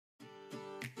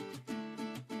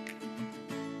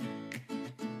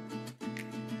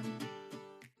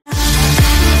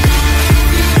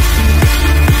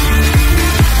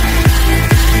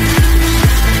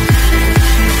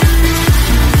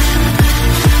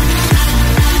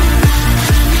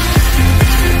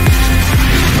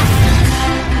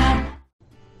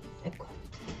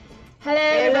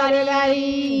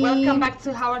welcome back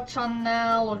to our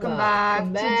channel. Welcome back.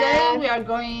 Today we are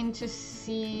going to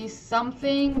see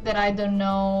something that I don't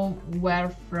know where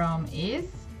from is.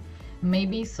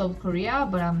 Maybe South Korea,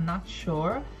 but I'm not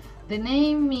sure. The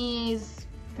name is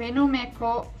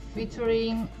Penomeco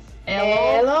featuring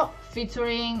Elo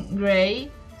featuring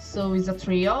Gray, so it's a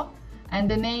trio,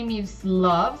 and the name is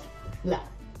Love.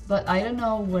 But I don't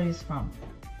know where it's from.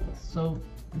 So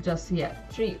just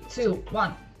 3, 2,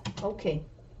 1. Okay.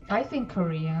 I think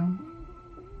Korean.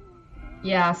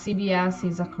 Yeah, CBS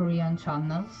is a Korean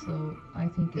channel, so I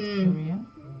think it's Korean.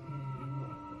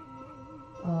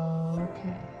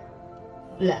 Okay.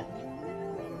 Love.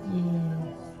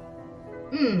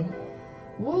 Yeah.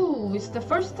 Woo, it's the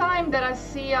first time that I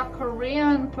see a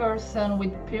Korean person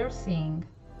with piercing.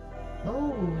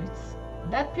 Oh,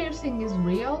 that piercing is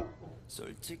real?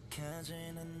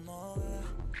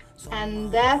 And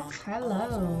that's...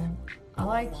 Hello. I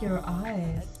like your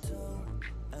eyes.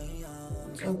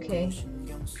 Okay.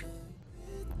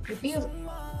 It feels...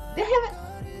 They have a...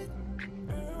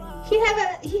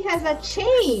 He has a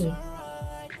chain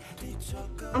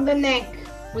on the neck.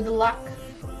 With the lock.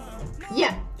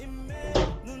 Yeah.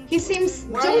 He seems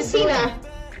What John Cena.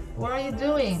 What are you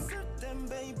doing?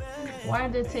 Why are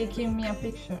they taking me a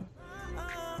picture?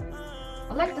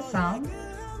 I like the sound.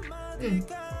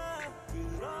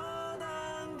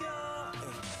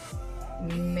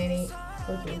 Many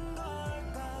photos.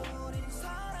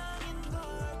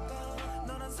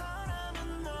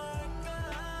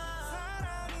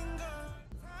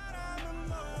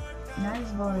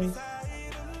 Nice voice.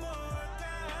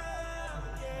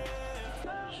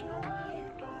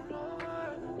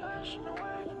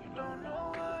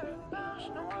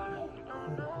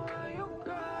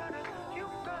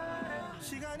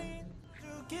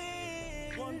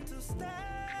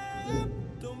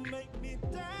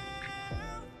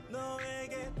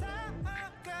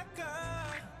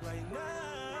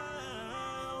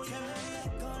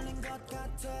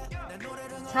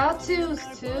 Tattoos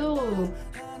too.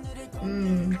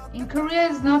 In Korea,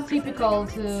 it's not typical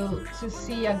to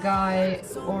see a guy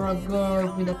or a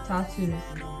girl with a tattoo.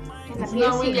 It's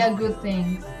not really a good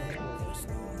thing,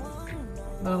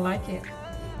 but I like it.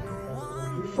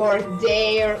 For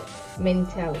their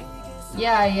mentality.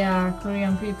 Yeah,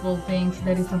 Korean people think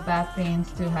that it's a bad thing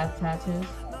to have tattoos.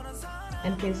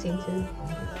 And piercing too.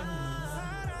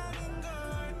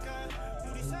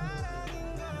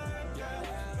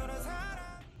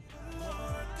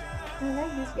 I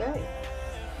like this guy.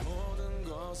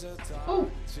 Oh,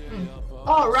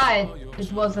 oh right,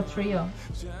 it was a trio.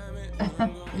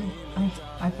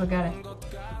 I forgot it.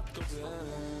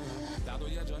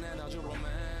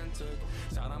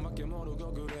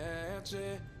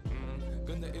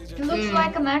 He looks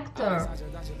like an actor,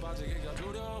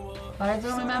 but I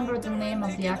don't remember the name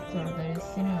of the actor that is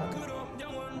similar.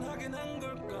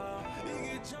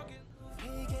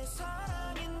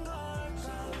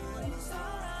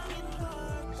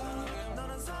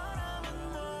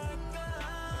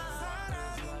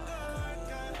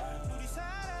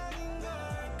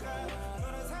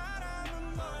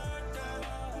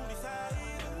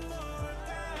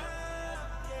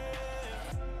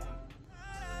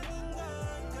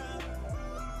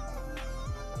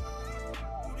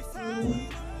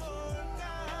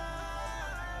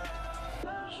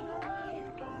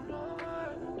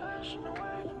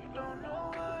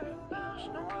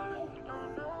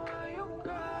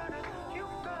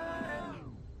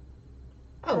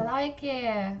 I like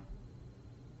it.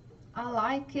 I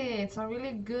like it. It's a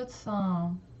really good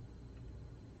song.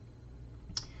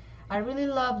 I really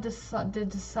love the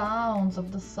sounds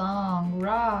of the song.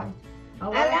 Right.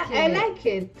 I like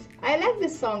it. I like the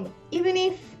song, even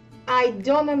if I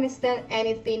don't understand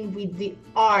anything with the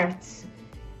art.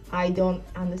 I don't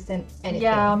understand anything.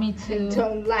 Yeah, me too. I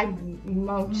don't like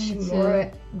much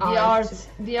more art.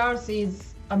 The art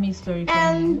is a mystery for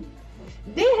and me.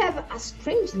 They have a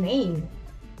strange name.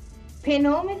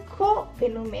 Penomeco,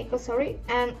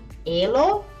 and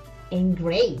Elo and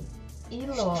Gray.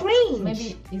 Elo. Strange.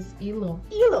 Maybe it's Elo.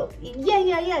 Elo.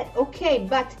 Yeah. Okay,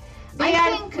 but they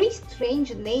are three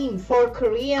strange names for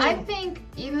Korean. I think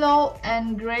Elo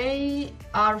and Gray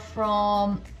are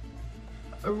from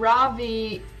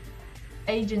Ravi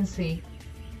agency.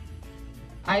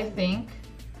 I think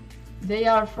they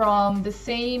are from the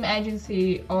same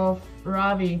agency of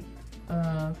Ravi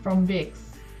from VIX.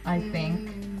 I think.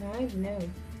 I know.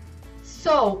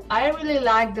 So I really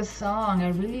like the song. I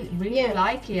really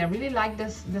like it. I really like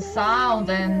the sound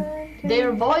and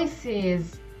their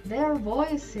voices.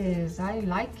 I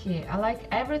like it. I like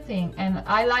everything, and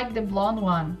I like the blonde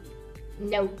one.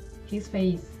 No. His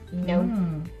face. No.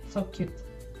 So cute.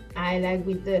 I like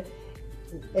with the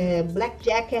black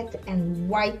jacket and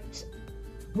white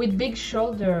with big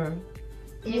shoulder.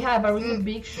 He have a really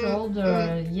big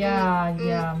shoulder. Yeah.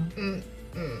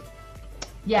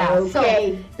 Yeah. Okay, So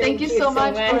thank you so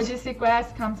much much for this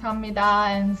request.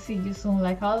 감사합니다, and see you soon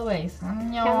like always.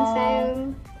 안녕.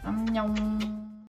 감사해요. 안녕.